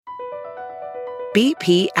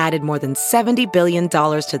BP added more than $70 billion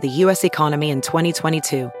to the U.S. economy in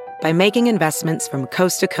 2022 by making investments from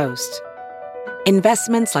coast to coast.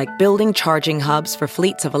 Investments like building charging hubs for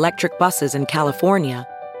fleets of electric buses in California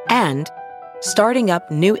and starting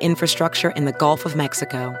up new infrastructure in the Gulf of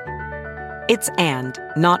Mexico. It's and,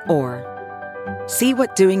 not or. See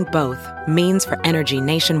what doing both means for energy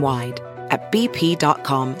nationwide at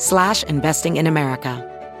bp.com/investing in America.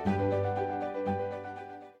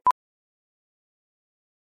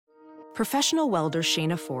 Professional welder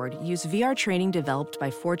Shayna Ford used VR training developed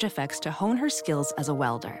by ForgeFX to hone her skills as a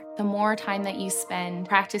welder. The more time that you spend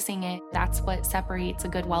practicing it, that's what separates a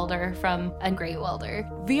good welder from a great welder.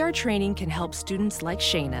 VR training can help students like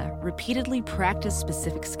Shayna repeatedly practice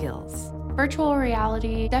specific skills. Virtual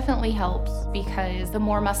reality definitely helps because the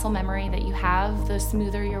more muscle memory that you have, the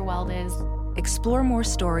smoother your weld is. Explore more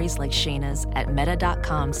stories like Shayna's at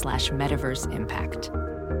meta.com/metaverseimpact.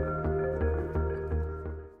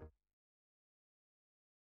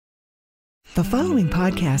 The following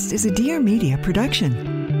podcast is a Dear Media production.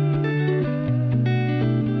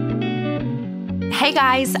 Hey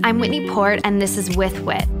guys, I'm Whitney Port, and this is With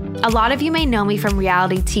Wit. A lot of you may know me from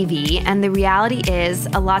reality TV, and the reality is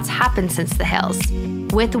a lot's happened since the hills.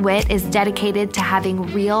 With Wit is dedicated to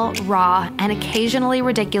having real, raw, and occasionally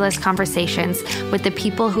ridiculous conversations with the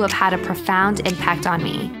people who have had a profound impact on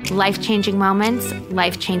me. Life-changing moments,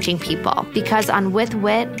 life-changing people. Because on With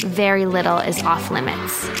Wit, very little is off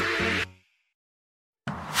limits.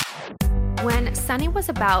 When Sonny was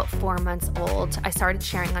about 4 months old, I started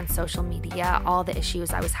sharing on social media all the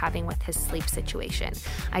issues I was having with his sleep situation.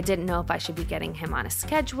 I didn't know if I should be getting him on a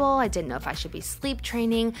schedule. I didn't know if I should be sleep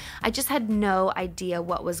training. I just had no idea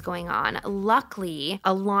what was going on. Luckily,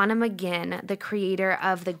 Alanna McGinn, the creator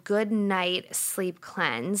of the Good Night Sleep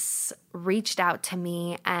Cleanse, reached out to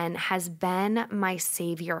me and has been my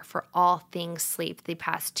savior for all things sleep the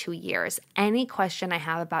past 2 years. Any question I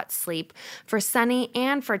have about sleep for Sonny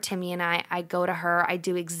and for Timmy and I go to her. I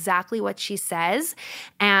do exactly what she says,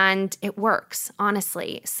 and it works.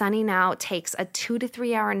 Honestly, Sonny now takes a 2 to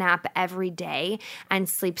 3 hour nap every day and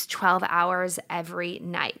sleeps 12 hours every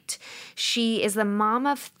night. She is the mom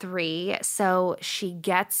of 3, so she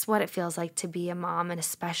gets what it feels like to be a mom, and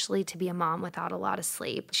especially to be a mom without a lot of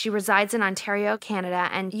sleep. She resides in Ontario, Canada,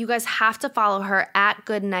 and you guys have to follow her at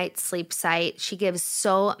Good Night Sleep Site. She gives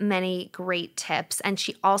so many great tips, and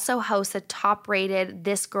she also hosts a top-rated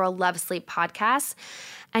This Girl Loves Sleep podcast.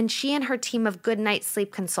 And she and her team of Good Night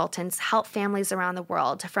Sleep consultants help families around the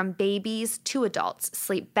world, from babies to adults,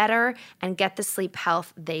 sleep better and get the sleep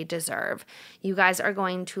health they deserve. You guys are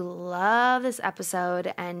going to love this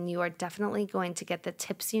episode, and you are definitely going to get the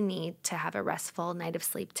tips you need to have a restful night of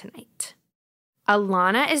sleep tonight.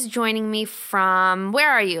 Alanna is joining me from, where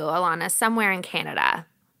are you, Alanna? Somewhere in Canada.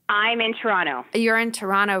 I'm in Toronto. You're in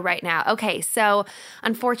Toronto right now. Okay, so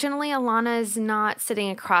unfortunately, Alanna is not sitting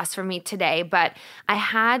across from me today, but I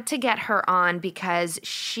had to get her on because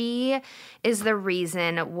she is the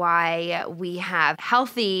reason why we have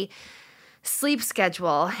healthy sleep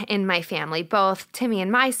schedule in my family, both Timmy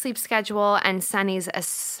and my sleep schedule and Sonny's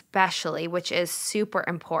especially, which is super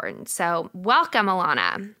important. So welcome,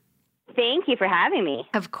 Alanna. Thank you for having me.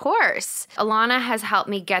 Of course. Alanna has helped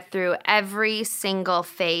me get through every single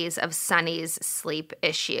phase of Sonny's sleep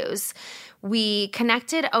issues. We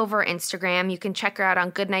connected over Instagram. You can check her out on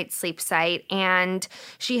Good Night Sleep Site. And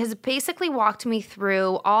she has basically walked me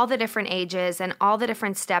through all the different ages and all the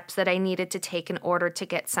different steps that I needed to take in order to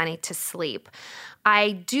get Sonny to sleep.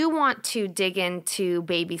 I do want to dig into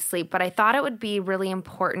baby sleep, but I thought it would be really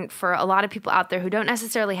important for a lot of people out there who don't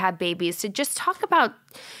necessarily have babies to just talk about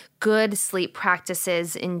good sleep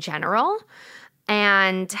practices in general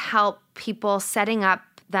and help people setting up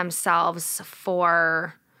themselves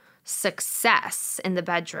for success in the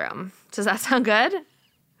bedroom. Does that sound good?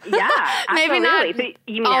 Yeah, Maybe not. So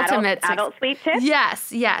you mean adult sleep tips?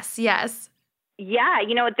 Yes. Yeah,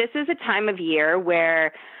 this is a time of year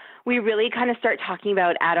where we really kind of start talking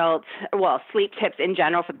about sleep tips in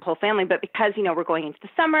general for the whole family. But because, we're going into the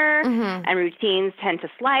summer and routines tend to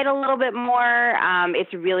slide a little bit more,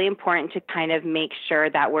 it's really important to kind of make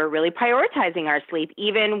sure that we're really prioritizing our sleep,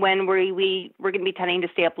 even when we're going to be tending to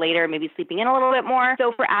stay up later, maybe sleeping in a little bit more.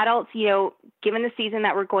 So for adults, given the season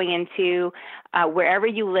that we're going into, wherever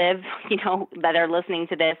you live, that are listening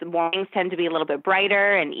to this, mornings tend to be a little bit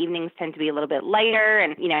brighter and evenings tend to be a little bit lighter,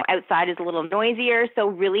 and, outside is a little noisier. So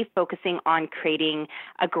really focusing on creating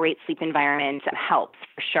a great sleep environment helps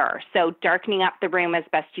for sure. So darkening up the room as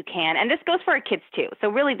best you can. And this goes for our kids too. So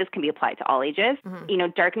really this can be applied to all ages.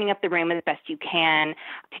 Darkening up the room as best you can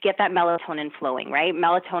to get that melatonin flowing, right?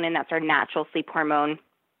 Melatonin, that's our natural sleep hormone.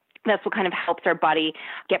 That's what kind of helps our body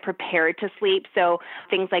get prepared to sleep. So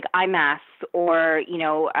things like eye masks or,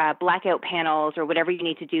 blackout panels or whatever you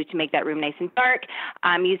need to do to make that room nice and dark,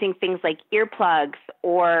 using things like earplugs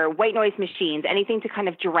or white noise machines, anything to kind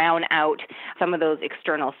of drown out some of those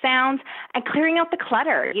external sounds, and clearing out the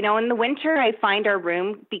clutter. In the winter, I find our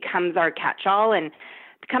room becomes our catch-all and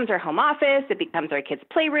becomes our home office, it becomes our kids'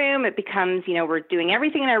 playroom, it becomes, we're doing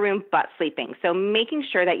everything in our room but sleeping. So making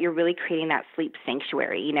sure that you're really creating that sleep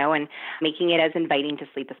sanctuary, and making it as inviting to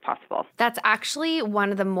sleep as possible. That's actually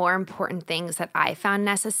one of the more important things that I found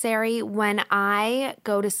necessary. When I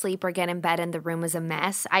go to sleep or get in bed and the room is a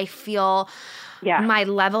mess, I feel my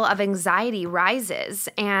level of anxiety rises.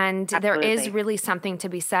 And There is really something to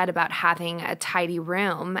be said about having a tidy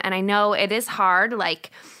room. And I know it is hard,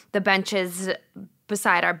 like the benches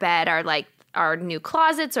beside our bed are like our new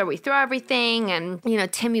closets or we throw everything. And,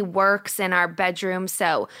 Timmy works in our bedroom.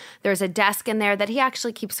 So there's a desk in there that he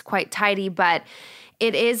actually keeps quite tidy, but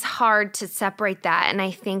it is hard to separate that. And I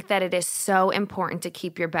think that it is so important to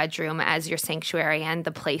keep your bedroom as your sanctuary and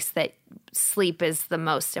the place that sleep is the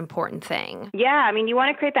most important thing. Yeah, you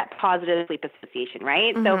want to create that positive sleep association,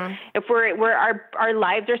 right? Mm-hmm. So if our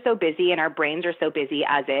lives are so busy and our brains are so busy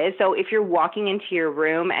as is, so if you're walking into your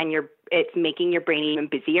room and it's making your brain even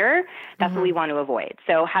busier, that's what we want to avoid.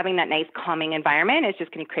 So having that nice calming environment is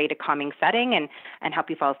just going to create a calming setting and help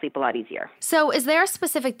you fall asleep a lot easier. So is there a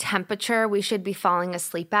specific temperature we should be falling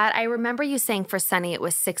asleep at? I remember you saying for Sunny it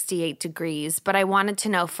was 68 degrees, but I wanted to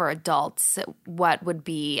know for adults what would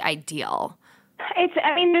be ideal.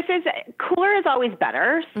 Cooler is always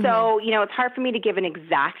better. So, it's hard for me to give an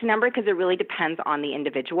exact number because it really depends on the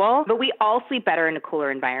individual. But we all sleep better in a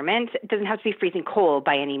cooler environment. It doesn't have to be freezing cold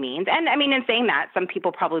by any means. And in saying that, some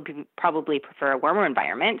people probably prefer a warmer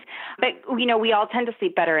environment. But, we all tend to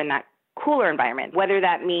sleep better in that cooler environment, whether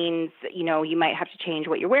that means, you might have to change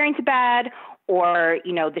what you're wearing to bed, or,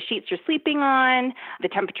 the sheets you're sleeping on, the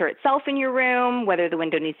temperature itself in your room, whether the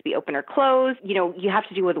window needs to be open or closed. You have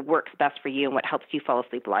to do what works best for you and what helps you fall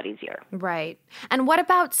asleep a lot easier. Right. And what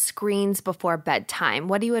about screens before bedtime?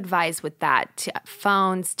 What do you advise with that?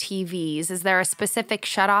 Phones, TVs? Is there a specific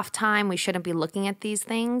shutoff time we shouldn't be looking at these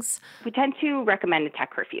things? We tend to recommend a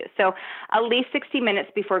tech curfew. So at least 60 minutes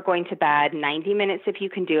before going to bed, 90 minutes if you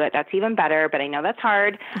can do it. That's even better, but I know that's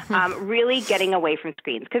hard. Really getting away from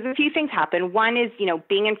screens because a few things happen. One is,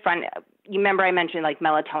 being in front. You remember I mentioned like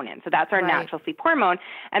melatonin. So that's our natural sleep hormone,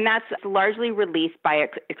 and that's largely released by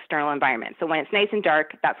external environment. So when it's nice and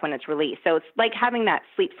dark, that's when it's released. So it's like having that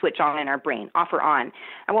sleep switch on in our brain, off or on.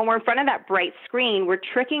 And when we're in front of that bright screen, we're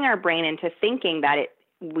tricking our brain into thinking that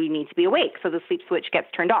we need to be awake. So the sleep switch gets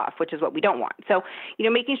turned off, which is what we don't want. So,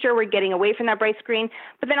 making sure we're getting away from that bright screen,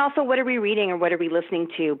 but then also what are we reading or what are we listening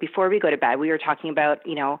to before we go to bed? We were talking about,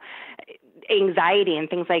 anxiety and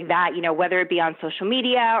things like that, whether it be on social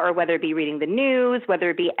media or whether it be reading the news, whether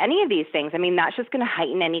it be any of these things. That's just going to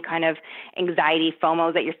heighten any kind of anxiety,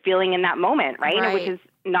 FOMO that you're feeling in that moment, right? Which is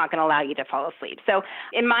not going to allow you to fall asleep. So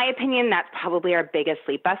in my opinion, that's probably our biggest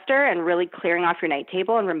sleep buster, and really clearing off your night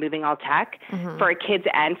table and removing all tech for our kids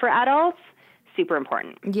and for adults. Super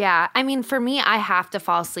important. Yeah. For me, I have to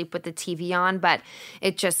fall asleep with the TV on, but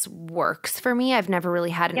it just works for me. I've never really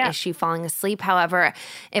had an issue falling asleep. However,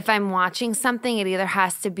 if I'm watching something, it either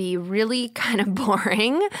has to be really kind of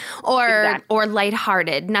boring or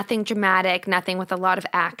lighthearted, nothing dramatic, nothing with a lot of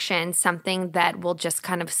action, something that will just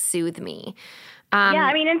kind of soothe me.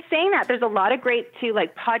 In saying that, there's a lot of great too,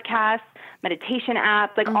 like podcasts, meditation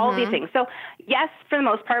apps, like all these things. So yes, for the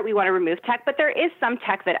most part, we want to remove tech, but there is some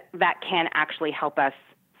tech that can actually help us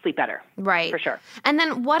sleep better. Right. For sure. And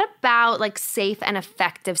then what about like safe and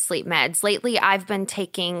effective sleep meds? Lately, I've been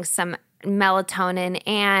taking some melatonin,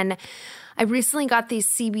 and I recently got these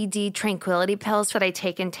CBD tranquility pills that I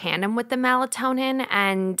take in tandem with the melatonin,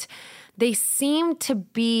 and they seem to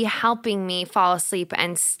be helping me fall asleep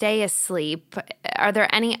and stay asleep. Are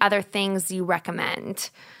there any other things you recommend?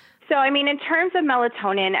 So, in terms of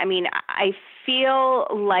melatonin, I feel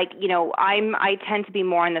like, I tend to be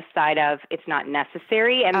more on the side of it's not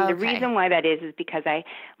necessary. And the reason why that is because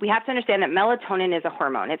we have to understand that melatonin is a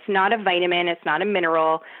hormone. It's not a vitamin. It's not a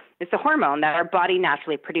mineral. It's a hormone that our body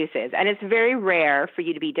naturally produces. And it's very rare for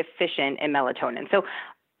you to be deficient in melatonin. So,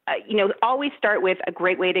 always start with a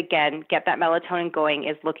great way to, again, get that melatonin going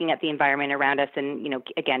is looking at the environment around us and,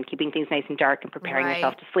 again, keeping things nice and dark and preparing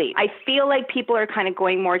yourself to sleep. I feel like people are kind of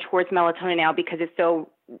going more towards melatonin now because it's so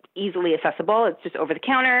easily accessible. It's just over the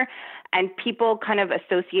counter. And people kind of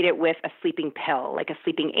associate it with a sleeping pill, like a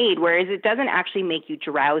sleeping aid, whereas it doesn't actually make you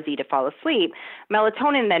drowsy to fall asleep.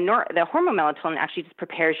 Melatonin, the hormone melatonin actually just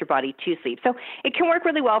prepares your body to sleep. So it can work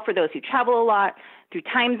really well for those who travel a lot, through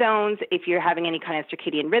time zones, if you're having any kind of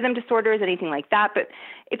circadian rhythm disorders, anything like that. But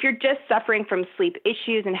if you're just suffering from sleep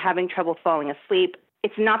issues and having trouble falling asleep,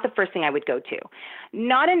 it's not the first thing I would go to.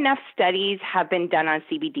 Not enough studies have been done on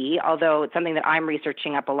CBD, although it's something that I'm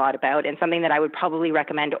researching up a lot about and something that I would probably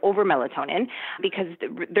recommend over melatonin, because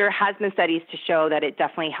there has been studies to show that it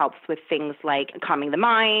definitely helps with things like calming the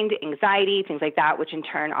mind, anxiety, things like that, which in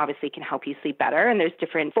turn obviously can help you sleep better. And there's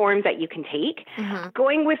different forms that you can take.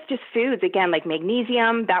 Going with just foods, again, like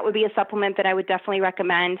magnesium, that would be a supplement that I would definitely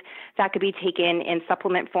recommend. That could be taken in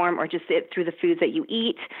supplement form or just through the foods that you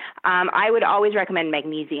eat. I would always recommend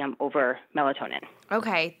magnesium over melatonin.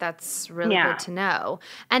 Okay, that's really good to know.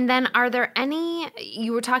 And then are there any,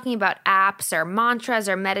 you were talking about apps or mantras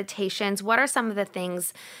or meditations. What are some of the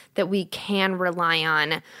things that we can rely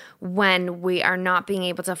on when we are not being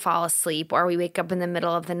able to fall asleep, or we wake up in the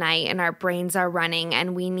middle of the night and our brains are running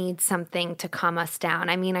and we need something to calm us down?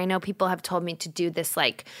 I mean, I know people have told me to do this,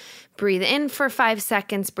 like breathe in for 5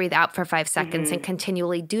 seconds, breathe out for 5 seconds, and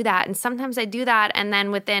continually do that. And sometimes I do that, and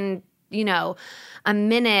then within a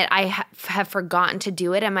minute, I have forgotten to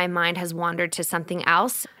do it and my mind has wandered to something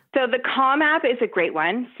else. So the Calm app is a great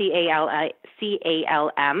one, CALM.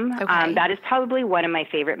 Okay. That is probably one of my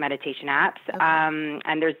favorite meditation apps. Okay.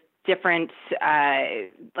 And there's different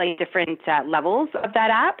levels of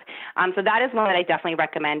that app. So that is one that I definitely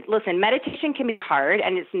recommend. Listen, meditation can be hard,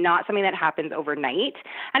 and it's not something that happens overnight,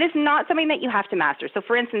 and it's not something that you have to master. So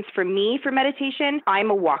for instance, for me, for meditation,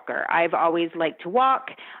 I'm a walker. I've always liked to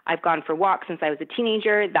walk. I've gone for walks since I was a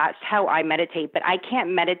teenager. That's how I meditate, but I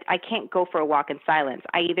can't go for a walk in silence.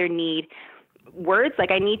 I either need words,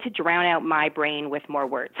 like I need to drown out my brain with more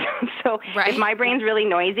words. So if my brain's really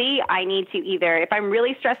noisy, I need to either, if I'm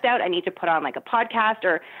really stressed out, I need to put on like a podcast,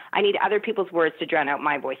 or I need other people's words to drown out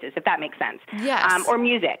my voices, if that makes sense. Yes. Or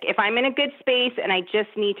music. If I'm in a good space and I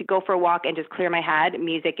just need to go for a walk and just clear my head,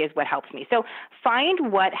 music is what helps me. So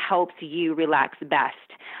find what helps you relax best.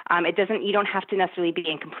 You don't have to necessarily be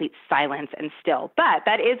in complete silence and still, but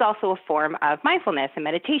that is also a form of mindfulness and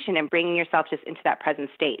meditation and bringing yourself just into that present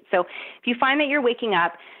state. So if you find that you're waking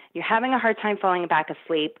up, you're having a hard time falling back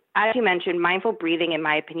asleep, as you mentioned, mindful breathing, in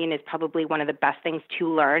my opinion, is probably one of the best things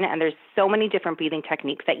to learn. And there's so many different breathing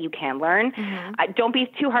techniques that you can learn. Don't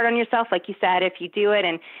be too hard on yourself. Like you said, if you do it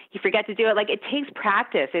and you forget to do it, like it takes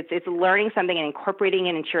practice. It's learning something and incorporating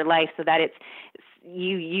it into your life so that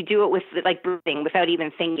you do it with like breathing without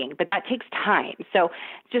even thinking, but that takes time. So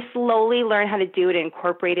just slowly learn how to do it and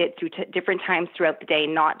incorporate it through different times throughout the day,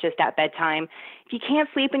 not just at bedtime. If you can't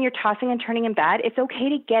sleep and you're tossing and turning in bed, it's okay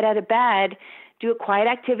to get out of bed, do a quiet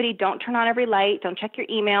activity. Don't turn on every light. Don't check your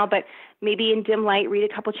email, but maybe in dim light, read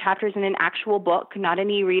a couple chapters in an actual book, not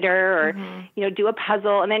an e-reader, or, do a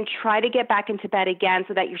puzzle, and then try to get back into bed again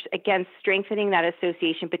so that you're, again, strengthening that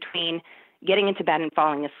association between getting into bed and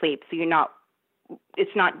falling asleep. So you're not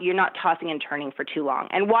tossing and turning for too long.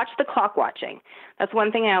 And watch the clock watching. That's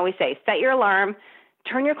one thing I always say. Set your alarm.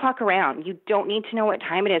 Turn your clock around. You don't need to know what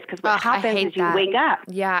time it is, because what happens is you wake up.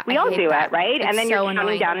 Yeah, we all do that. It, right? It's and then so you're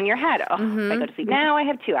counting down in your head. Oh, if I go to sleep now, I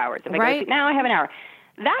have 2 hours. If I go to sleep now, I have an hour.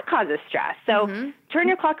 That causes stress. So turn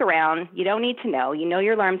your clock around. You don't need to know. You know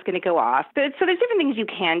your alarm's going to go off. So there's different things you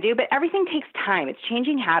can do, but everything takes time. It's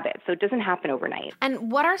changing habits, so it doesn't happen overnight.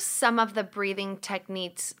 And what are some of the breathing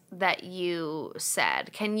techniques that you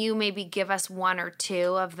said? Can you maybe give us one or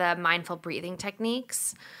two of the mindful breathing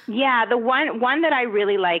techniques? Yeah, the one that I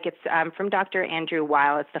really like, it's from Dr. Andrew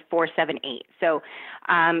Weil. It's the 4-7-8. So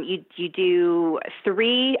you do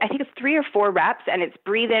 3, I think it's 3 or 4 reps, and it's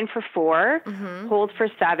breathe in for 4, hold for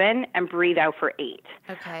 7, and breathe out for 8.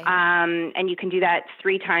 Okay. And you can do that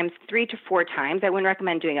 3 to 4 times. I wouldn't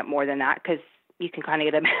recommend doing it more than that, because you can kind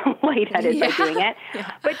of get a bit lightheaded by doing it.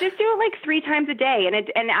 Yeah. But just do it like 3 times a day.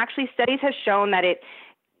 And actually studies have shown that it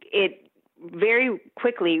very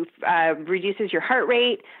quickly reduces your heart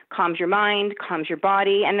rate, calms your mind, calms your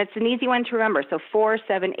body. And it's an easy one to remember. So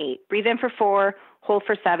 4-7-8. Breathe in for 4, hold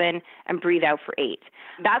for 7, and breathe out for 8.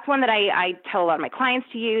 That's one that I tell a lot of my clients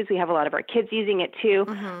to use. We have a lot of our kids using it too.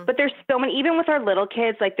 But there's so many, even with our little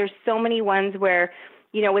kids, like there's so many ones where,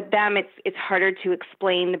 with them, it's harder to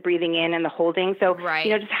explain the breathing in and the holding. So,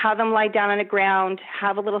 just have them lie down on the ground,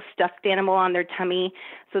 have a little stuffed animal on their tummy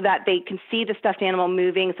so that they can see the stuffed animal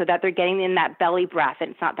moving, so that they're getting in that belly breath,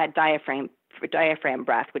 and it's not that diaphragm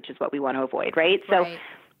breath, which is what we want to avoid, right? So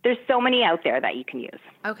there's so many out there that you can use.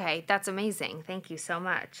 Okay, that's amazing. Thank you so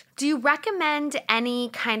much. Do you recommend any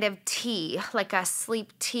kind of tea, like a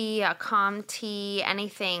sleep tea, a calm tea,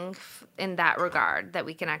 anything in that regard that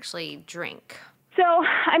we can actually drink? So,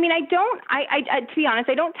 I mean, I to be honest,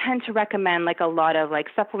 I don't tend to recommend like a lot of like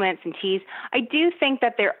supplements and teas. I do think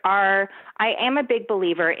that I am a big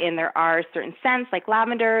believer in there are certain scents like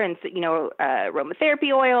lavender and,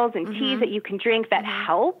 aromatherapy oils and teas that you can drink that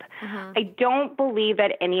help. I don't believe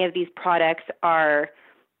that any of these products are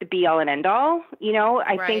the be all and end all.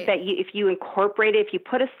 I think that if you incorporate it, if you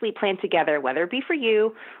put a sleep plan together, whether it be for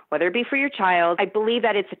you, whether it be for your child, I believe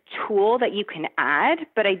that it's a tool that you can add,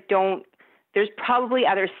 but there's probably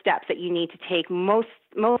other steps that you need to take,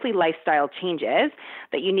 mostly lifestyle changes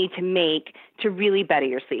that you need to make to really better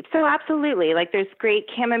your sleep. So absolutely, like there's great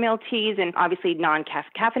chamomile teas and obviously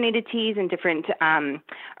non-caffeinated teas and different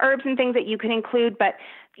herbs and things that you can include, but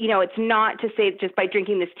it's not to say just by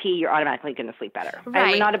drinking this tea, you're automatically going to sleep better.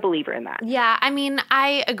 Right. I'm not a believer in that. Yeah, I mean,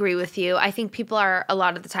 I agree with you. I think people are a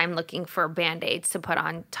lot of the time looking for Band-Aids to put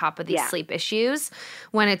on top of these sleep issues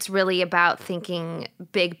when it's really about thinking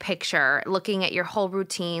big picture, looking at your whole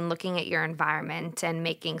routine, looking at your environment, and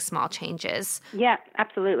making small changes. Yeah,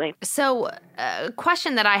 absolutely. So a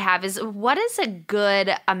question that I have is, what is a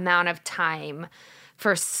good amount of time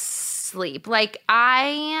for sleep? Like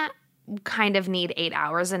I kind of need 8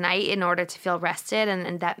 hours a night in order to feel rested.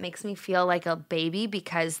 And that makes me feel like a baby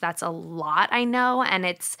because that's a lot, I know. And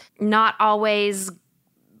it's not always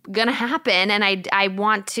going to happen. And I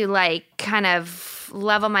want to like kind of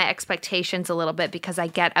level my expectations a little bit because I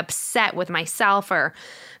get upset with myself or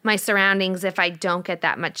my surroundings if I don't get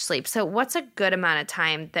that much sleep. So what's a good amount of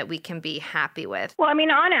time that we can be happy with? Well, I mean,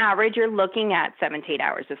 on average, you're looking at 7 to 8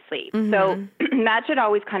 hours of sleep. So that should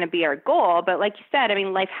always kind of be our goal. But like you said, I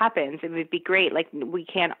mean, life happens. It would be great. Like we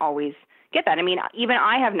can't always get that. I mean, even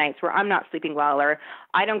I have nights where I'm not sleeping well or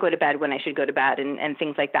I don't go to bed when I should go to bed and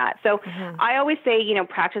things like that. So I always say,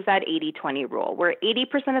 practice that 80-20 rule where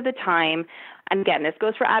 80% of the time, and again, this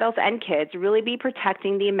goes for adults and kids, really be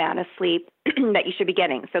protecting the amount of sleep that you should be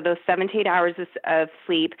getting. So those 7 to 8 hours of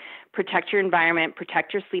sleep, protect your environment,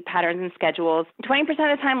 protect your sleep patterns and schedules. 20%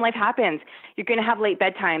 of the time life happens. You're going to have late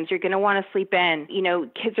bedtimes. You're going to want to sleep in.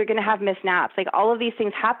 Kids are going to have missed naps. Like all of these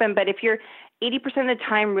things happen. But if you're 80% of the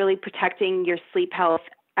time really protecting your sleep health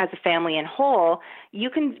as a family in whole, you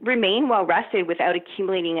can remain well rested without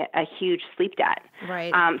accumulating a huge sleep debt.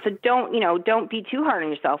 Right. So don't be too hard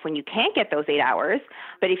on yourself when you can't get those 8 hours.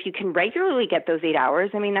 But if you can regularly get those 8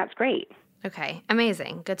 hours, I mean, that's great. Okay.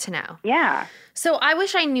 Amazing. Good to know. Yeah. So I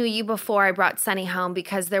wish I knew you before I brought Sunny home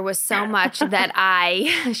because there was so much that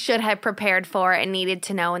I should have prepared for and needed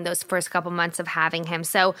to know in those first couple months of having him.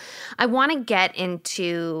 So I want to get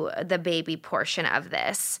into the baby portion of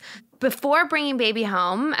this. Before bringing baby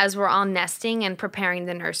home, as we're all nesting and preparing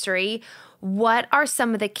the nursery, what are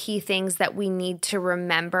some of the key things that we need to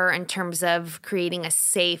remember in terms of creating a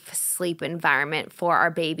safe sleep environment for our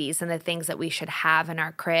babies and the things that we should have in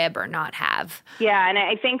our crib or not have? Yeah, and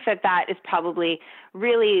I think that is probably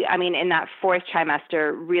really, I mean, in that fourth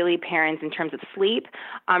trimester, really parents in terms of sleep,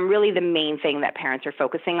 really the main thing that parents are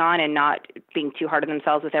focusing on and not being too hard on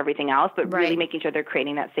themselves with everything else, but really making sure they're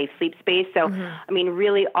creating that safe sleep space. So, I mean,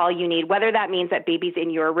 really all you need, whether that means that baby's in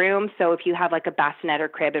your room, so if you have like a bassinet or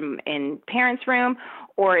crib in parents' room,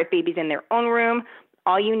 or if baby's in their own room,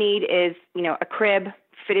 all you need is, a crib,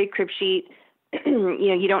 fitted crib sheet.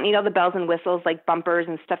 You don't need all the bells and whistles like bumpers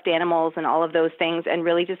and stuffed animals and all of those things, and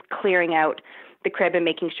really just clearing out the crib and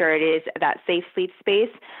making sure it is that safe sleep space.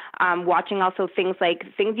 Watching also things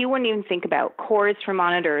you wouldn't even think about, cords from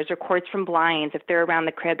monitors or cords from blinds if they're around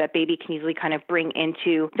the crib that baby can easily kind of bring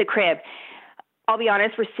into the crib. I'll be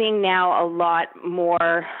honest, we're seeing now a lot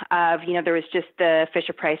more of, there was just the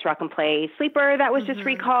Fisher-Price Rock and Play sleeper that was just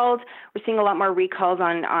recalled. We're seeing a lot more recalls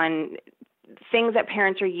on things that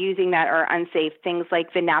parents are using that are unsafe, things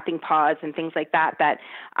like the napping pods and things like that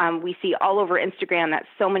we see all over Instagram that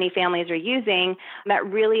so many families are using that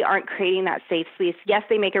really aren't creating that safe sleep. Yes,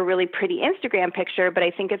 they make a really pretty Instagram picture, but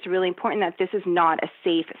I think it's really important that this is not a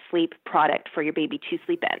safe sleep product for your baby to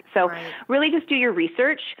sleep in. So really just do your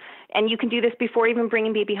research, and you can do this before even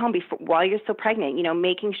bringing baby home, while you're still pregnant,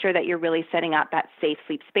 making sure that you're really setting up that safe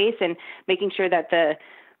sleep space and making sure that the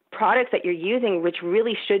products that you're using, which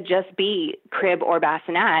really should just be crib or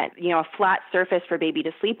bassinet, a flat surface for baby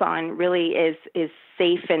to sleep on really is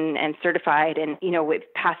safe and certified. And,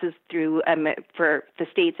 it passes through for the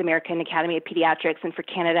state's American Academy of Pediatrics and for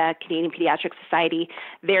Canada, Canadian Pediatric Society,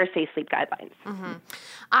 their safe sleep guidelines. Mm-hmm.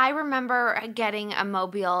 I remember getting a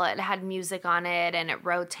mobile. It had music on it and it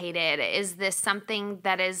rotated. Is this something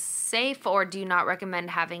that is safe, or do you not recommend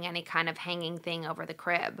having any kind of hanging thing over the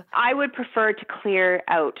crib? I would prefer to clear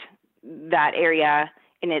out that area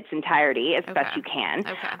in its entirety as best you can.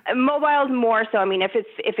 Okay. Mobiles more so. I mean, if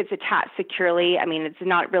it's attached securely, I mean, it's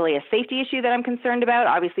not really a safety issue that I'm concerned about.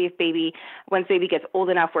 Obviously, once baby gets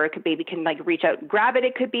old enough where baby can reach out and grab it,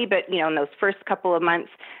 it could be. But in those first couple of months,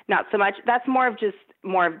 not so much. That's more of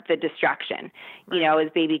the distraction. Right.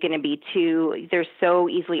 Is baby going to be they're so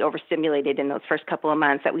easily overstimulated in those first couple of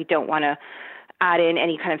months that we don't want to add in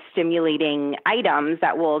any kind of stimulating items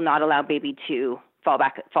that will not allow baby to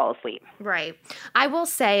fall asleep. Right. I will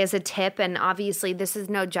say as a tip, and obviously this is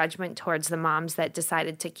no judgment towards the moms that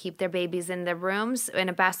decided to keep their babies in their rooms in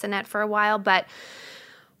a bassinet for a while, but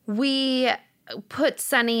we put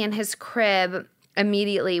Sonny in his crib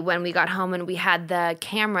immediately when we got home and we had the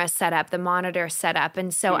camera set up, the monitor set up.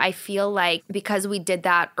 And so I feel like because we did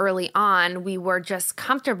that early on, we were just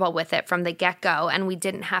comfortable with it from the get-go, and we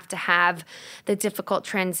didn't have to have the difficult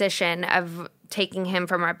transition of taking him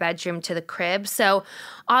from our bedroom to the crib. So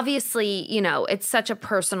obviously, it's such a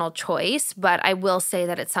personal choice, but I will say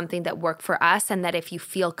that it's something that worked for us, and that if you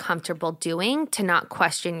feel comfortable doing, to not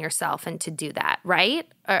question yourself and to do that, right?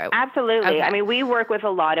 Absolutely. Okay. I mean, we work with a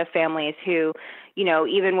lot of families who,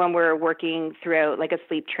 even when we're working throughout a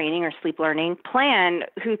sleep training or sleep learning plan,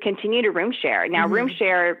 who continue to room share. Now, room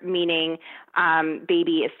share meaning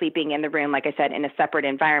baby is sleeping in the room, like I said, in a separate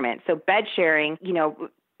environment. So bed sharing,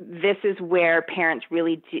 this is where parents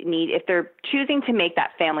really need, if they're choosing to make that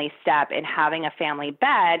family step and having a family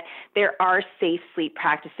bed, there are safe sleep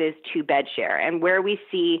practices to bed share. And where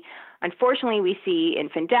unfortunately, we see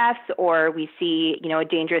infant deaths, or we see, a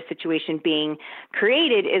dangerous situation being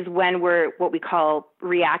created, is when we're what we call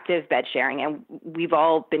reactive bed sharing. And we've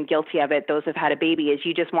all been guilty of it. Those who've had a baby, is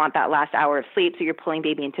you just want that last hour of sleep. So you're pulling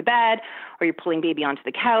baby into bed, or you're pulling baby onto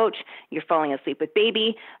the couch, you're falling asleep with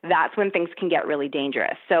baby. That's when things can get really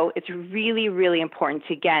dangerous. So it's really, really important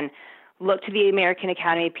to, again, look to the American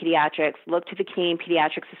Academy of Pediatrics, look to the Canadian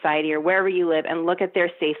Pediatric Society, or wherever you live, and look at their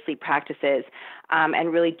safe sleep practices,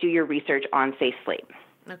 and really do your research on safe sleep.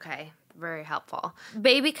 Okay. Very helpful.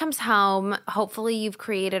 Baby comes home. Hopefully you've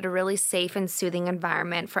created a really safe and soothing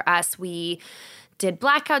environment for us. We did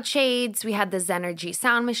blackout shades. We had the Zenergy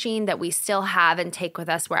sound machine that we still have and take with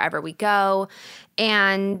us wherever we go.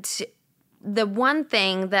 And the one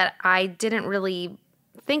thing that I didn't really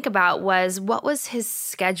think about was, what was his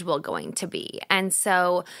schedule going to be? And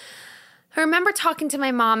so I remember talking to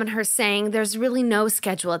my mom and her saying there's really no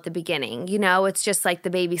schedule at the beginning. It's just like the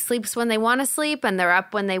baby sleeps when they want to sleep, and they're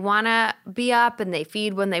up when they want to be up, and they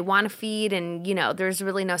feed when they want to feed. And, there's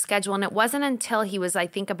really no schedule. And it wasn't until he was, I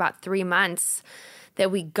think, about 3 months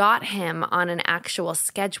that we got him on an actual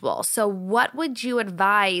schedule. So what would you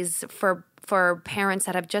advise for parents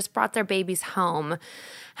that have just brought their babies home?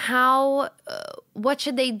 What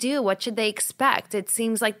should they do? What should they expect? It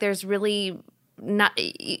seems like there's really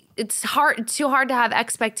it's too hard to have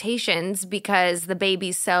expectations because the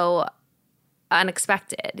baby's so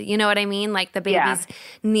unexpected. You know what I mean? Like the baby's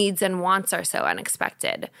needs and wants are so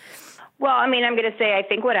unexpected. Well, I mean, I'm going to say, I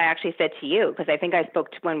think what I actually said to you, because I think I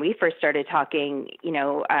spoke to when we first started talking,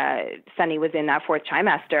 Sunny was in that 4th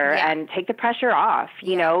trimester, and take the pressure off.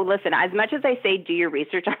 Listen, as much as I say, do your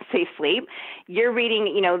research on safe sleep, you're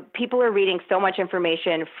reading, people are reading so much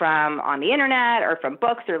information from on the internet or from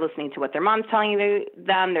books. They're listening to what their mom's telling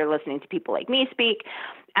them. They're listening to people like me speak.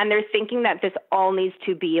 And they're thinking that this all needs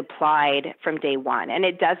to be applied from day one. And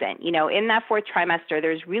it doesn't. In that 4th trimester,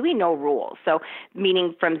 there's really no rules. So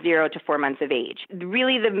meaning from 0 to 4 months of age.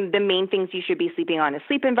 Really, the main things you should be sleeping on is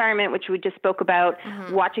sleep environment, which we just spoke about,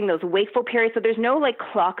 watching those wakeful periods. So there's no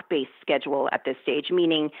clock-based schedule at this stage,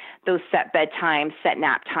 meaning those set bedtimes, set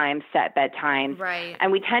nap times, set bedtimes. Right. And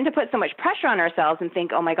we tend to put so much pressure on ourselves and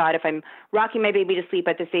think, oh my God, if I'm rocking my baby to sleep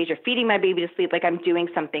at this age or feeding my baby to sleep, I'm doing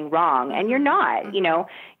something wrong. And you're not,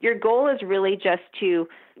 Your goal is really just to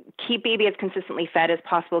keep baby as consistently fed as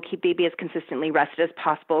possible, keep baby as consistently rested as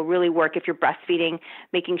possible, really work if you're breastfeeding,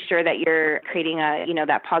 making sure that you're creating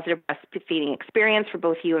that positive breastfeeding experience for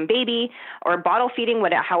both you and baby, or bottle feeding,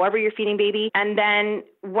 however you're feeding baby. And then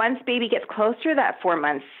once baby gets closer to that 4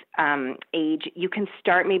 months age, you can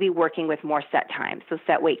start maybe working with more set times. So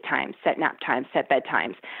set wake times, set nap times, set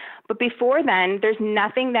bedtimes. But before then, there's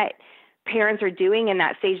nothing that parents are doing in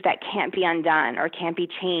that stage that can't be undone or can't be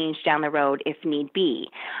changed down the road if need be.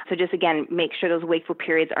 So just, again, make sure those wakeful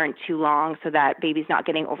periods aren't too long so that baby's not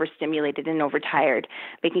getting overstimulated and overtired,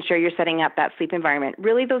 making sure you're setting up that sleep environment.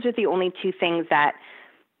 Really, those are the only two things that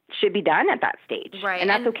should be done at that stage. Right. And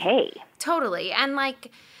that's okay. Totally. And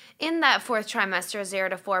like in that fourth trimester, 0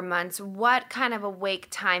 to 4 months, what kind of awake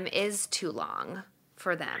time is too long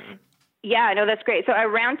for them? Yeah, no, that's great. So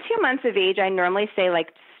around 2 months of age, I normally say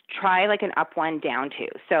try like an up 1, down 2.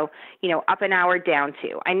 So, up an hour, down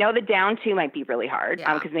 2. I know the down 2 might be really hard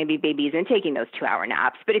because maybe baby isn't taking those 2-hour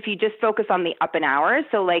naps. But if you just focus on the up an hour,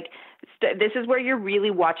 so this is where you're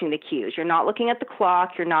really watching the cues. You're not looking at the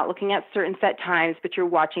clock. You're not looking at certain set times, but you're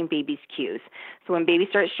watching baby's cues. So when baby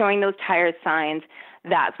starts showing those tired signs,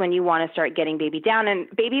 that's when you want to start getting baby down. And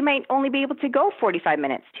baby might only be able to go 45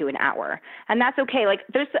 minutes to an hour. And that's okay.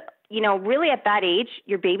 There's really at that age,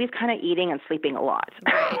 your baby's kind of eating and sleeping a lot.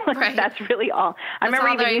 Right. That's really all. I remember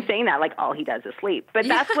even you saying that, all he does is sleep. But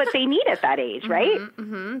that's what they need at that age, right?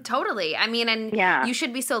 Mm-hmm. Totally. I mean, and you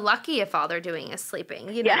should be so lucky if all they're doing is sleeping,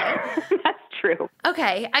 Yeah, that's true.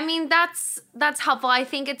 Okay. I mean, that's helpful. I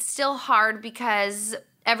think it's still hard because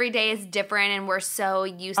every day is different and we're so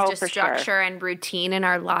used to structure and routine in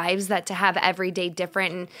our lives that to have every day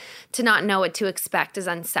different and to not know what to expect is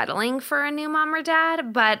unsettling for a new mom or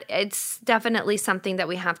dad, but it's definitely something that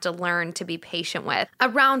we have to learn to be patient with.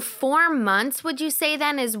 Around 4 months, would you say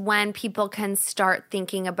then is when people can start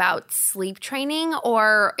thinking about sleep training,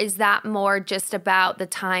 or is that more just about the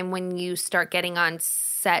time when you start getting on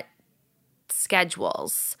set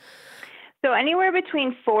schedules? So anywhere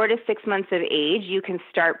between 4 to 6 months of age, you can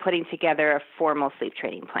start putting together a formal sleep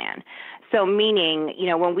training plan. So meaning,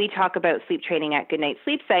 when we talk about sleep training at Goodnight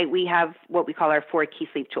Sleep Site, we have what we call our 4 key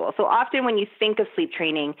sleep tools. So often when you think of sleep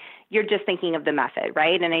training, you're just thinking of the method,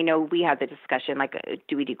 right? And I know we had the discussion,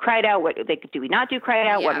 do we do cried out? Do we not do cried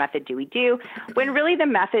out? Yeah. What method do we do? When really the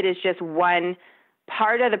method is just one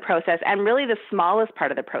part of the process and really the smallest part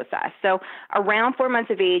of the process. So around 4 months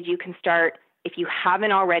of age, you can start. If you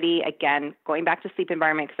haven't already, again, going back to sleep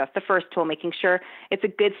environment, because that's the first tool, making sure it's a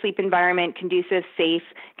good sleep environment, conducive, safe,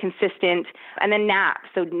 consistent, and then naps.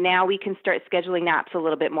 So now we can start scheduling naps a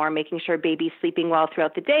little bit more, making sure baby's sleeping well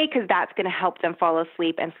throughout the day, because that's going to help them fall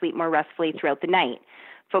asleep and sleep more restfully throughout the night.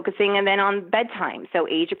 Focusing and then on bedtime, so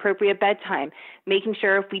age-appropriate bedtime, making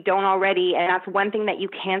sure if we don't already, and that's one thing that you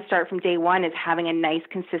can start from day one is having a nice,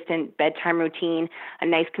 consistent bedtime routine, a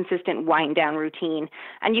nice, consistent wind-down routine,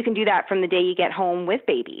 and you can do that from the day you get home with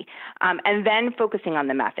baby, and then focusing on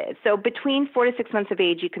the method. So between 4 to 6 months of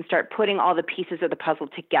age, you can start putting all the pieces of the puzzle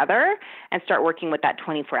together and start working with that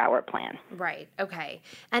 24-hour plan. Right, okay.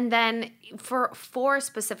 And then for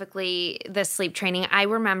specifically the sleep training, I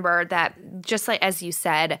remember that just like as you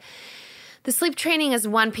said, the sleep training is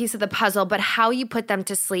one piece of the puzzle, but how you put them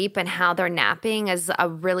to sleep and how they're napping is a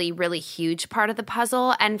really, really huge part of the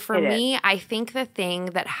puzzle. And for me, I think the thing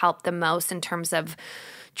that helped the most in terms of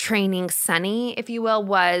training Sunny, if you will,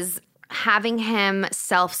 was having him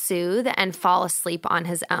self-soothe and fall asleep on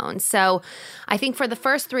his own. So I think for the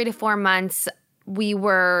first 3 to 4 months, we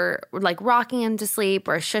were rocking him to sleep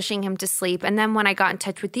or shushing him to sleep. And then when I got in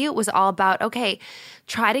touch with you, it was all about, okay,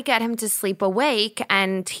 try to get him to sleep awake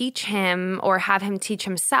and teach him or have him teach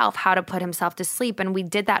himself how to put himself to sleep. And we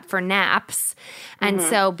did that for naps. And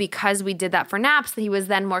so because we did that for naps, he was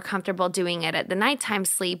then more comfortable doing it at the nighttime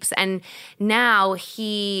sleeps. And now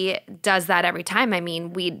he does that every time. I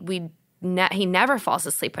mean, he never falls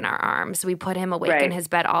asleep in our arms. We put him awake in his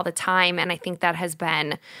bed all the time, and I think that has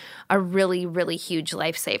been a really, really huge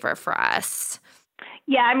lifesaver for us.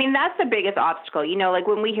 Yeah, I mean, that's the biggest obstacle.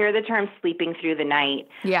 When we hear the term sleeping through the night,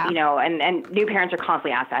 and new parents are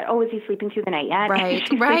constantly asked that, is he sleeping through the night yet? Right,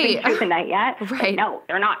 sleeping through the night yet? Right. No,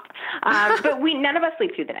 they're not. But none of us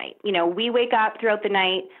sleep through the night. We wake up throughout the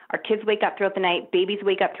night. Our kids wake up throughout the night. Babies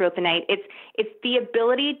wake up throughout the night. It's the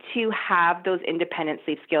ability to have those independent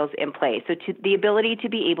sleep skills in place. So the ability to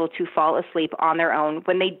be able to fall asleep on their own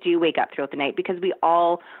when they do wake up throughout the night, because we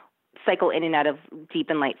all cycle in and out of deep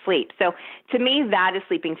and light sleep. So to me, that is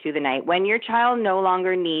sleeping through the night. When your child no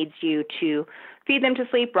longer needs you to feed them to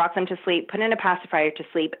sleep, rock them to sleep, put in a pacifier to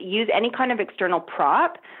sleep, use any kind of external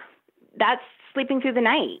prop, that's sleeping through the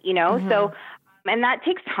night, So, and that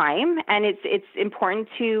takes time, and it's important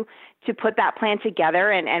to put that plan together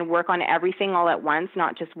and work on everything all at once,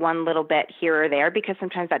 not just one little bit here or there, because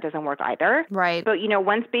sometimes that doesn't work either. Right. But,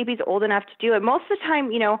 once baby's old enough to do it, most of the time,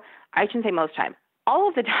 I shouldn't say most time, all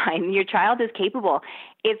of the time, your child is capable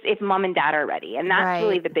if mom and dad are ready. And that's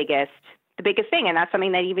really the biggest thing. And that's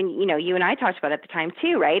something that even, you and I talked about at the time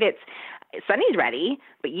too, right? It's Sunny's ready,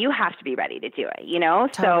 but you have to be ready to do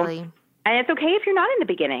it, Totally. So And it's okay if you're not in the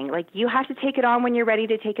beginning. Like, you have to take it on when you're ready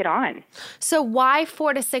to take it on. So why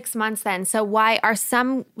 4 to 6 months then? So why are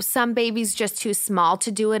some babies just too small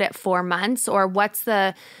to do it at 4 months? Or what is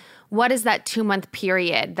that 2-month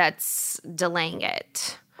period that's delaying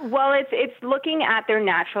it? Well, it's looking at their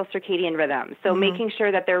natural circadian rhythm. So making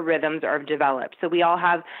sure that their rhythms are developed. So we all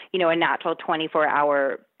have, a natural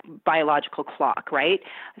 24-hour biological clock, right?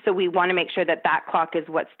 So we want to make sure that clock is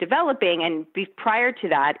what's developing. And prior to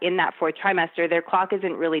that, in that 4th trimester, their clock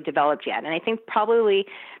isn't really developed yet. And I think probably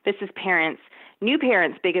this is new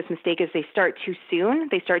parents' biggest mistake is they start too soon.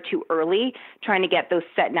 They start too early trying to get those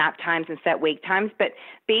set nap times and set wake times. But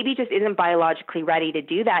baby just isn't biologically ready to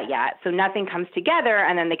do that yet. So nothing comes together,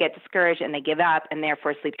 and then they get discouraged and they give up, and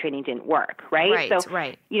therefore sleep training didn't work, right?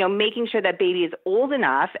 Right. Making sure that baby is old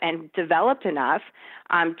enough and developed enough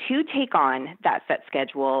to take on that set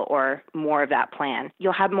schedule or more of that plan,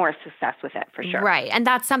 you'll have more success with it for sure. Right. And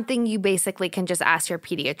that's something you basically can just ask your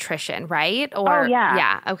pediatrician, right? Or, yeah.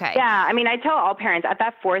 Yeah. Okay. Yeah. I mean, I tell all parents at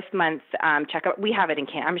that 4th month checkup, we have it in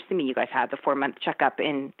Canada. I'm assuming you guys have the 4-month checkup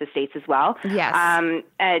in the States as well. Yes.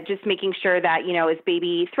 Just making sure that, is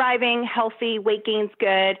baby thriving, healthy, weight gain's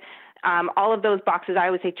good. All of those boxes, I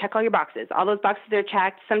always say, check all your boxes. All those boxes are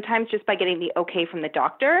checked, sometimes just by getting the okay from the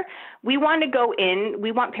doctor. We want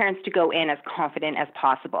parents to go in as confident as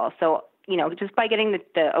possible. So, just by getting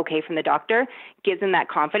the okay from the doctor gives them that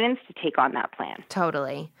confidence to take on that plan.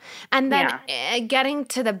 Totally. And then getting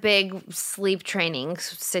to the big sleep training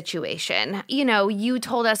situation, you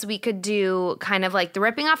told us we could do kind of like the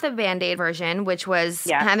ripping off the Band-Aid version, which was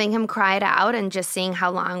having him cry it out and just seeing how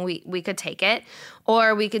long we could take it.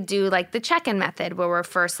 Or we could do like the check-in method where we're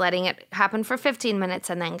first letting it happen for 15 minutes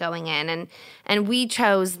and then going in. And we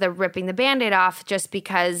chose the ripping the Band-Aid off just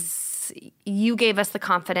because you gave us the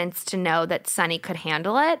confidence to know that Sunny could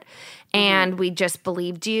handle it, and we just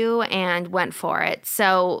believed you and went for it.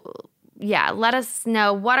 So, let us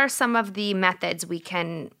know, what are some of the methods we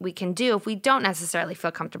can do if we don't necessarily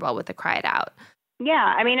feel comfortable with the cry it out?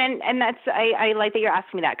 Yeah, I mean, and that's, I like that you're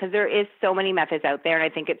asking me that, because there is so many methods out there, and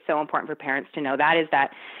I think it's so important for parents to know that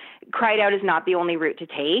cry it out is not the only route to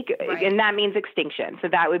take, and that means extinction. So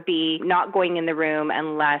that would be not going in the room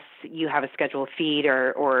unless you have a scheduled feed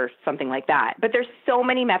or something like that. But there's so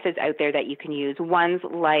many methods out there that you can use. One's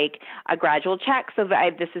like a gradual check. So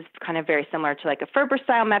this is kind of very similar to like a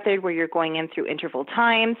Ferber-style method where you're going in through interval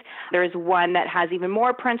times. There's one that has even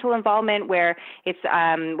more parental involvement where it's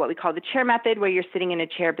what we call the chair method, where you're sitting in a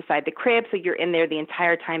chair beside the crib. So you're in there the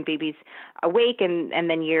entire time baby's awake, and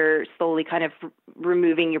then you're slowly kind of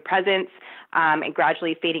removing your presence and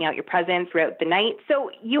gradually fading out your presence throughout the night.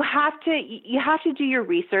 So you have to do your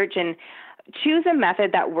research and choose a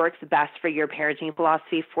method that works best for your parenting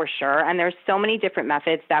philosophy for sure. And there's so many different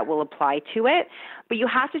methods that will apply to it, but you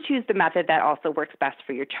have to choose the method that also works best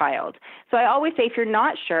for your child. So I always say, if you're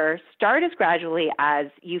not sure, start as gradually as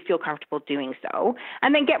you feel comfortable doing so,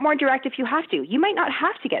 and then get more direct if you have to. You might not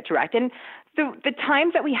have to get direct. And the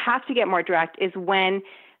times that we have to get more direct is when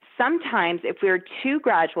sometimes if we're too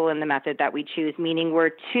gradual in the method that we choose, meaning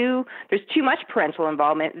there's too much parental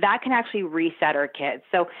involvement, that can actually reset our kids.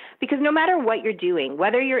 So, because no matter what you're doing,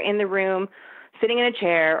 whether you're in the room, sitting in a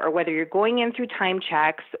chair, or whether you're going in through time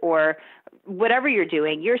checks or whatever you're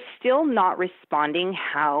doing, you're still not responding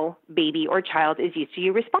how baby or child is used to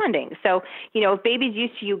you responding. So, if baby's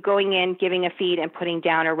used to you going in, giving a feed and putting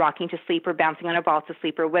down, or rocking to sleep, or bouncing on a ball to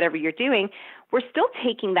sleep, or whatever you're doing, we're still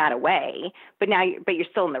taking that away, but you're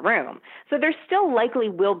still in the room. So there still likely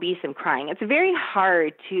will be some crying. It's very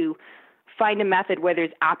hard to find a method where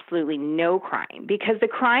there's absolutely no crying, because the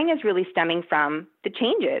crying is really stemming from the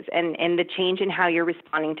changes and the change in how you're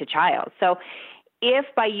responding to child. So if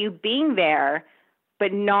by you being there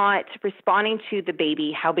but not responding to the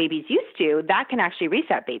baby how baby's used to, that can actually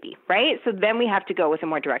reset baby, right? So then we have to go with a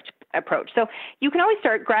more direct approach. So you can always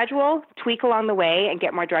start gradual, tweak along the way, and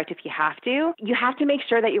get more direct if you have to. You have to make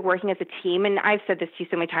sure that you're working as a team. And I've said this to you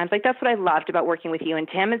so many times, like, that's what I loved about working with you and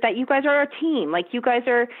Tim, is that you guys are a team. Like, you guys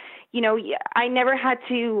are, I never had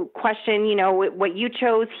to question, what you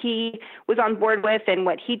chose he was on board with, and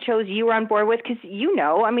what he chose you were on board with, because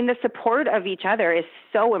the support of each other is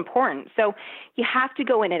so important. So you have to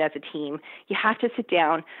go in it as a team. You have to sit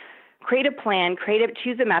down, create a plan,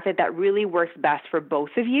 choose a method that really works best for both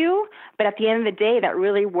of you. But at the end of the day, that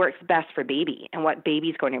really works best for baby and what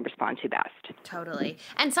baby's going to respond to best. Totally.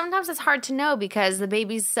 And sometimes it's hard to know because the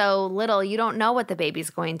baby's so little, you don't know what the baby's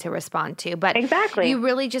going to respond to. But exactly. You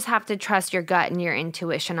really just have to trust your gut and your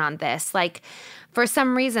intuition on this. Like, for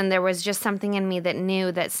some reason, there was just something in me that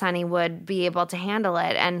knew that Sonny would be able to handle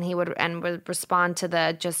it, and he would respond to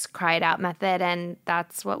the just cry it out method, and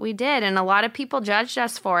that's what we did. And a lot of people judged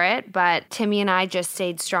us for it, but Timmy and I just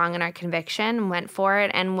stayed strong in our conviction and went for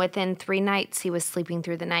it. And within 3 nights, he was sleeping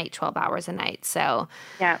through the night, 12 hours a night. So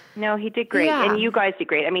yeah, no, he did great, and you guys did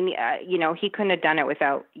great. I mean, he couldn't have done it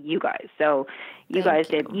without you guys. So you guys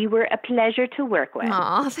did. You were a pleasure to work with.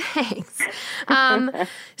 Aw, thanks.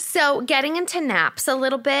 So getting into naps a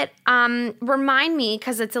little bit, remind me,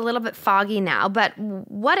 because it's a little bit foggy now, but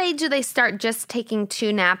what age do they start just taking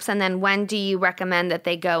 2 naps, and then when do you recommend that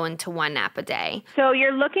they go into 1 nap a day? So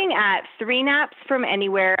you're looking at 3 naps from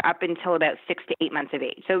anywhere up until about 6 to 8 months of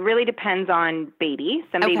age. So it really depends on baby.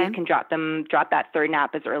 Some babies can drop that 3rd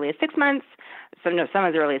nap as early as 6 months. Some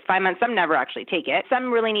as early as 5 months. Some never actually take it.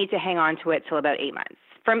 Some really need to hang on to it till about 8 months.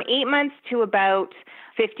 From 8 months to about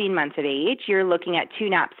 15 months of age, you're looking at 2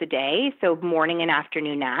 naps a day, so morning and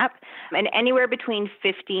afternoon nap. And anywhere between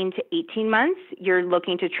 15 to 18 months, you're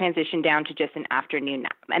looking to transition down to just an afternoon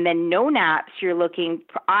nap. And then no naps,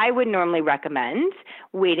 I would normally recommend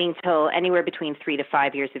waiting till anywhere between 3 to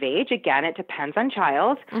 5 years of age. Again, it depends on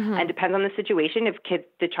child and depends on the situation. If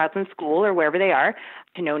the child's in school or wherever they are,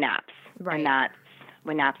 to no naps. Right. And that's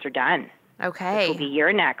when naps are done. Okay. This will be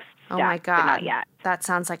your next step, oh my God. But not yet. That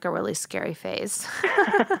sounds like a really scary phase.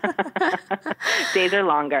 Days are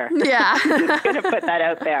longer. Yeah. I'm just going to put that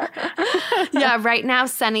out there. Yeah, right now,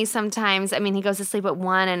 Sonny sometimes, he goes to sleep at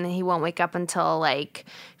 1 and he won't wake up until like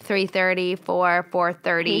 3:30,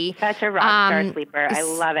 4:30. He's such a rock star sleeper. I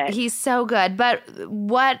love it. He's so good. But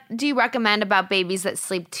what do you recommend about babies that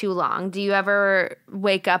sleep too long? Do you ever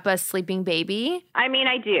wake up a sleeping baby? I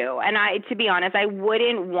do. And to be honest, I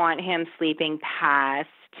wouldn't want him sleeping past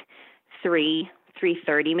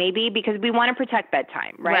 3:30 maybe, because we want to protect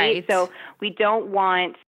bedtime, right? So we don't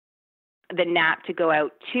want the nap to go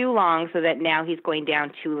out too long so that now he's going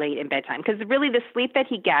down too late in bedtime. Because really the sleep that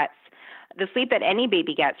he gets, the sleep that any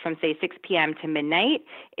baby gets from, say, 6 p.m. to midnight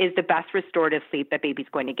is the best restorative sleep that baby's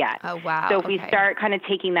going to get. Oh, wow. So if we start kind of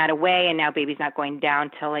taking that away and now baby's not going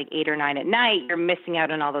down till like 8 or 9 at night, you're missing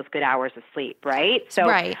out on all those good hours of sleep, right? So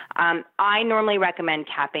I normally recommend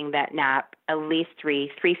capping that nap at least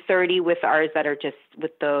 3:30 with ours that are just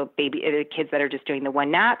with the kids that are just doing the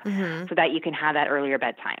 1 nap, so that you can have that earlier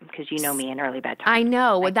bedtime, because you know me and early bedtime. I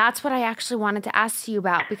know. That's what I actually wanted to ask you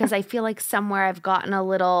about, because I feel like somewhere I've gotten a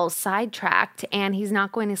little sidetracked, and he's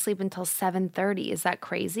not going to sleep until 7:30. Is that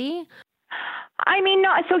crazy?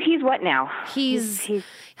 No. So he's what now?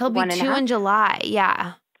 He'll be 2 in July.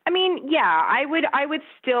 Yeah. I would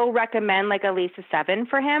still recommend like at least a 7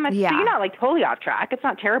 for him. So you're not like totally off track. It's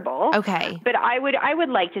not terrible. Okay. But I would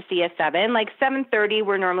like to see a 7. Like 7:30,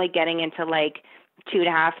 we're normally getting into like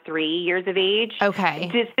 2.5, 3 years of age. Okay.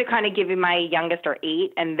 Just to kind of give you, my youngest are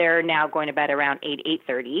 8, and they're now going to bed around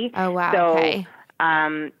 8:30. Oh wow. So, okay.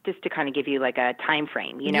 Just to kind of give you like a time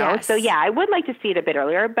frame, Yes. So I would like to see it a bit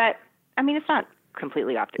earlier, but it's not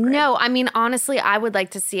completely off the grid. No, honestly, I would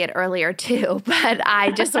like to see it earlier too, but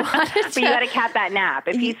I just wanted to. But you got to cap that nap.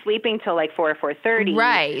 If he's sleeping till like 4 or 4:30,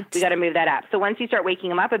 right, we got to move that up. So once you start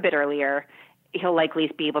waking him up a bit earlier, he'll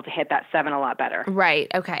likely be able to hit that 7 a lot better.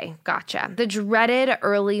 Right. Okay. Gotcha. The dreaded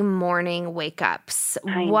early morning wake-ups.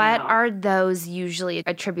 What are those usually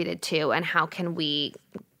attributed to, and how can we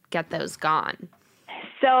get those gone?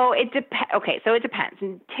 So it depends. Okay, so it depends.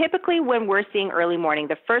 And typically when we're seeing early morning,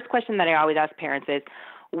 the first question that I always ask parents is,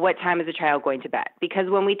 what time is the child going to bed? Because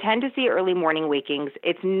when we tend to see early morning wakings,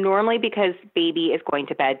 it's normally because baby is going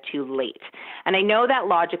to bed too late. And I know that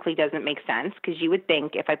logically doesn't make sense, because you would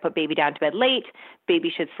think if I put baby down to bed late,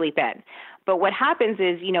 baby should sleep in. But what happens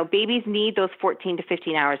is, babies need those 14 to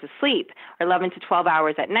 15 hours of sleep, or 11 to 12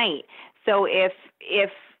 hours at night. So if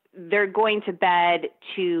they're going to bed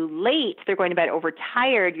too late, they're going to bed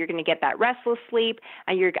overtired, you're going to get that restless sleep,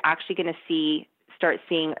 and you're actually going to start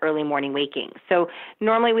seeing early morning wakings. So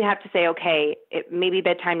normally we have to say, okay, maybe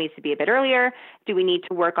bedtime needs to be a bit earlier. Do we need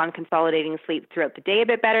to work on consolidating sleep throughout the day a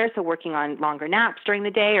bit better? So working on longer naps during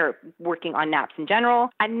the day, or working on naps in general.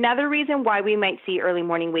 Another reason why we might see early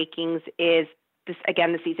morning wakings is this,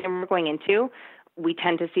 again, the season we're going into. We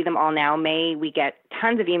tend to see them all now. We get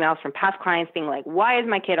tons of emails from past clients being like, why is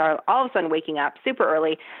my kid all of a sudden waking up super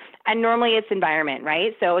early? And normally it's environment,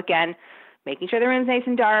 right? So again, making sure the room's nice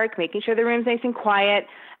and dark, making sure the room's nice and quiet.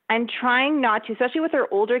 and trying not to, especially with our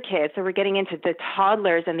older kids, so we're getting into the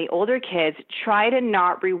toddlers and the older kids, try to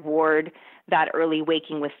not reward that early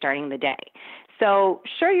waking with starting the day. So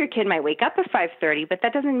sure, your kid might wake up at 5:30, but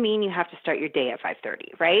that doesn't mean you have to start your day at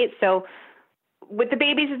 5:30, right? So with the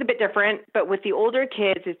babies, it's a bit different, but with the older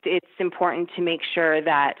kids, it's important to make sure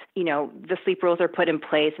that, the sleep rules are put in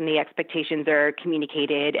place and the expectations are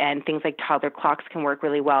communicated, and things like toddler clocks can work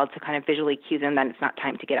really well to kind of visually cue them that it's not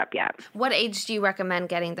time to get up yet. What age do you recommend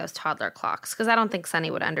getting those toddler clocks? Because I don't think Sunny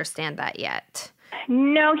would understand that yet.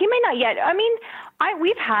 No, he might not yet. I mean,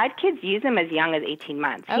 we've had kids use them as young as 18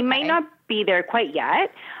 months. Okay. He might not be there quite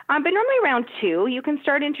yet, but normally around 2, you can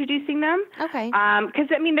start introducing them. Okay. Because,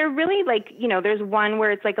 they're really like, there's one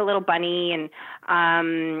where it's like a little bunny and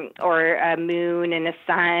or a moon and a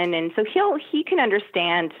sun. And so he can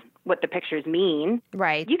understand what the pictures mean.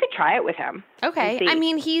 Right. You could try it with him. Okay. I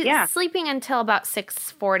mean, he's sleeping until about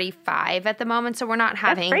 6:45 at the moment, so we're not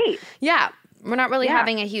having... That's great. Yeah. We're not really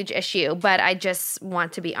having a huge issue, but I just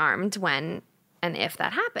want to be armed when and if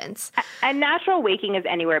that happens. And natural waking is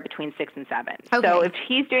anywhere between 6 and 7. Okay. So if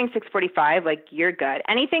he's doing 6:45, you're good.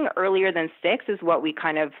 Anything earlier than 6 is what we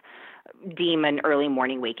kind of deem an early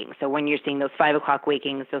morning waking. So when you're seeing those 5 o'clock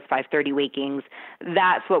wakings, those 5:30 wakings,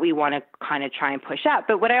 that's what we want to kind of try and push up.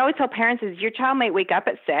 But what I always tell parents is your child might wake up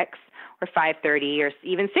at 6 or 5:30 or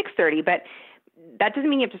even 6:30, but that doesn't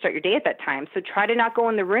mean you have to start your day at that time. So try to not go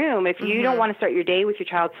in the room. If you don't want to start your day with your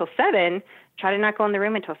child till 7, try to not go in the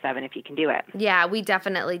room until 7 if you can do it. Yeah, we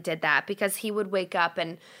definitely did that because he would wake up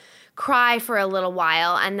and cry for a little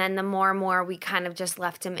while. And then the more and more we kind of just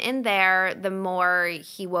left him in there, the more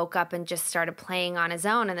he woke up and just started playing on his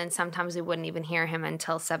own. And then sometimes we wouldn't even hear him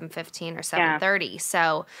until 7:15 or 7:30.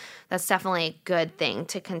 So that's definitely a good thing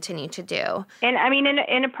to continue to do. And I mean,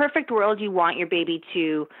 in a perfect world, you want your baby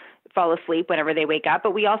to fall asleep whenever they wake up,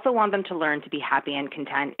 but we also want them to learn to be happy and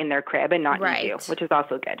content in their crib and not need you, which is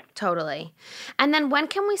also good. Totally. And then when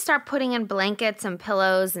can we start putting in blankets and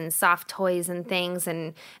pillows and soft toys and things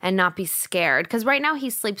and not be scared? Because right now he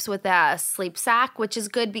sleeps with a sleep sack, which is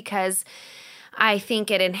good because I think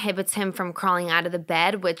it inhibits him from crawling out of the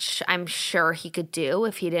bed, which I'm sure he could do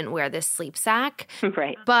if he didn't wear this sleep sack.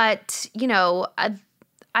 Right. But,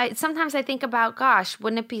 sometimes I think about, gosh,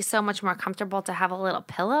 wouldn't it be so much more comfortable to have a little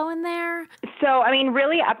pillow in there? So, I mean,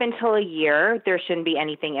 really up until a year, there shouldn't be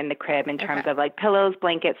anything in the crib in terms of pillows,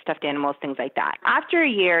 blankets, stuffed animals, things like that. After a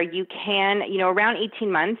year, you can, around 18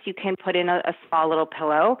 months, you can put in a small little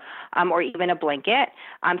pillow or even a blanket.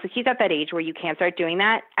 So he's at that age where you can start doing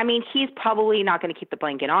that. I mean, he's probably not going to keep the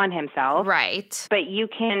blanket on himself. Right. But you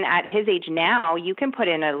can, at his age now, you can put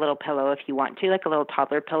in a little pillow if you want to, like a little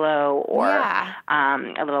toddler pillow or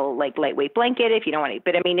a little lightweight blanket if you don't want to.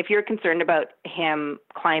 But I mean, if you're concerned about him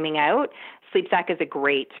climbing out, sleep sack is a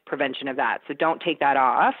great prevention of that. So don't take that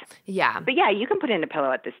off. Yeah. But yeah, you can put in a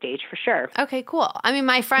pillow at this stage for sure. Okay, cool. I mean,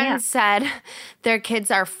 my friend said their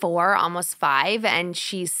kids are 4, almost 5, and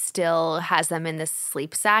she still has them in this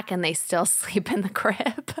sleep sack and they still sleep in the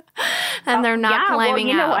crib. And they're not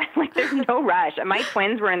climbing out. Know what? There's no rush. My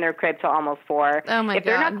twins were in their crib till almost 4. Oh my God. If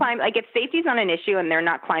they're not climbing, if safety's not an issue and they're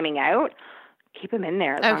not climbing out, keep them in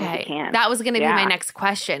there as long as you can. That was going to be my next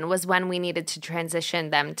question, was when we needed to transition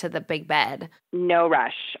them to the big bed. No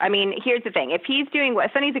rush. I mean, here's the thing. If he's doing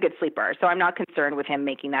Sonny's a good sleeper, so I'm not concerned with him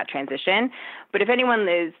making that transition. But if anyone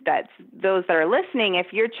is, those that are listening,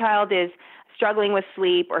 if your child is struggling with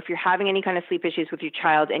sleep or if you're having any kind of sleep issues with your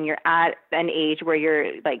child and you're at an age where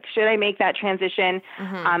you're like, should I make that transition?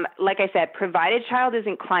 Like I said, provided child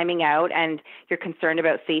isn't climbing out and you're concerned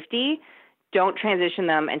about safety, don't transition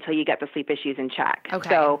them until you get the sleep issues in check. Okay.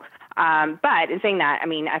 So, but in saying that, I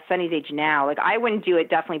mean, at Sonny's age now, I wouldn't do it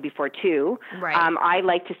definitely before 2. Right. I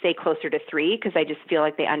like to stay closer to 3 because I just feel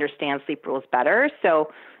like they understand sleep rules better.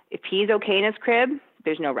 So if he's okay in his crib,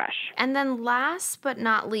 there's no rush. And then last but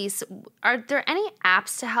not least, are there any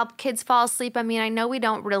apps to help kids fall asleep? I mean, I know we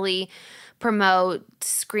don't really promote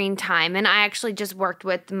screen time, and I actually just worked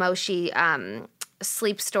with Moshi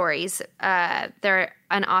Sleep Stories. They're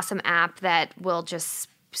an awesome app that will just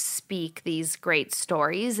speak these great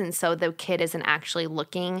stories, and so the kid isn't actually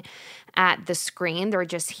looking at the screen, they're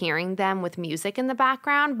just hearing them with music in the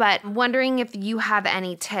background. But wondering if you have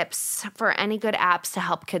any tips for any good apps to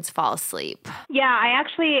help kids fall asleep. Yeah, I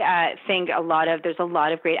actually think there's a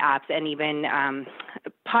lot of great apps and even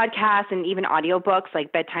podcasts and even audiobooks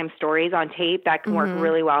like bedtime stories on tape that can work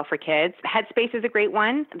really well for kids. Headspace is a great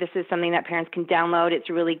one. This is something that parents can download. It's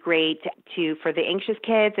really great for the anxious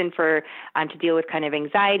kids and for to deal with kind of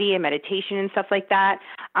anxiety and meditation and stuff like that.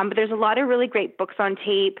 But there's a lot of really great books on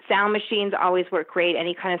tape. Sound machines always work great.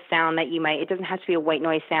 Any kind of sound that it doesn't have to be a white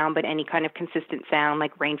noise sound, but any kind of consistent sound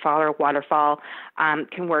like rainfall or waterfall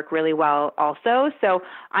can work really well also. So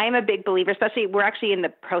I am a big believer, especially we're actually in the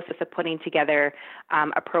process of putting together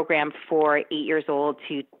a program for 8 years old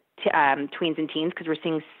to tweens and teens, because we're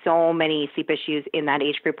seeing so many sleep issues in that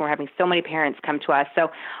age group. We're having so many parents come to us.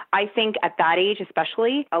 So I think at that age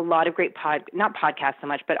especially, a lot of great not podcasts so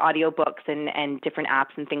much, but audiobooks and different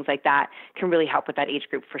apps and things like that can really help with that age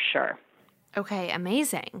group for sure. Okay,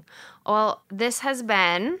 amazing. Well, this has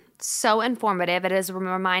been so informative. It has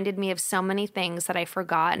reminded me of so many things that I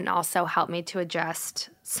forgot and also helped me to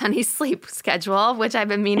adjust Sunny's sleep schedule, which I've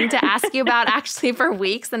been meaning to ask you about actually for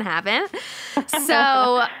weeks and haven't.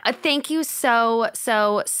 So thank you so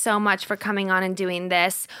much for coming on and doing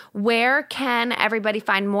this. Where can everybody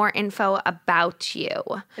find more info about you?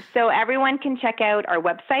 So everyone can check out our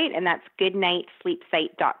website, and that's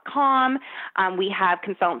goodnightsleepsite.com. We have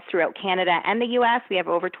consultants throughout Canada and the U.S. We have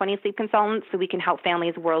over 20 sleep consultants, so we can help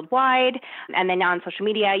families worldwide. And then now on social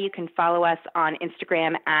media, you can follow us on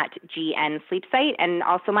Instagram at GN Sleepsite, and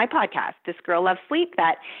also my podcast, This Girl Loves Sleep,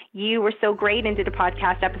 that you were so great and did a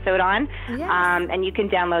podcast episode on. Yes. And you can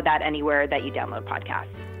download that anywhere that you download podcasts.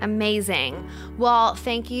 Amazing. Well,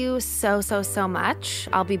 thank you so much.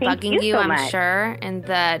 I'll be bugging you, I'm sure, in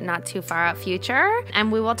the not too far out future,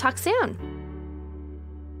 and we will talk soon.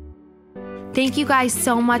 Thank you guys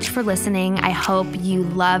so much for listening. I hope you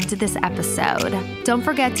loved this episode. Don't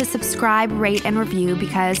forget to subscribe, rate, and review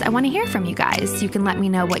because I want to hear from you guys. You can let me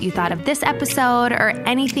know what you thought of this episode or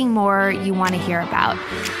anything more you want to hear about.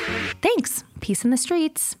 Thanks. Peace in the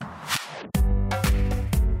streets.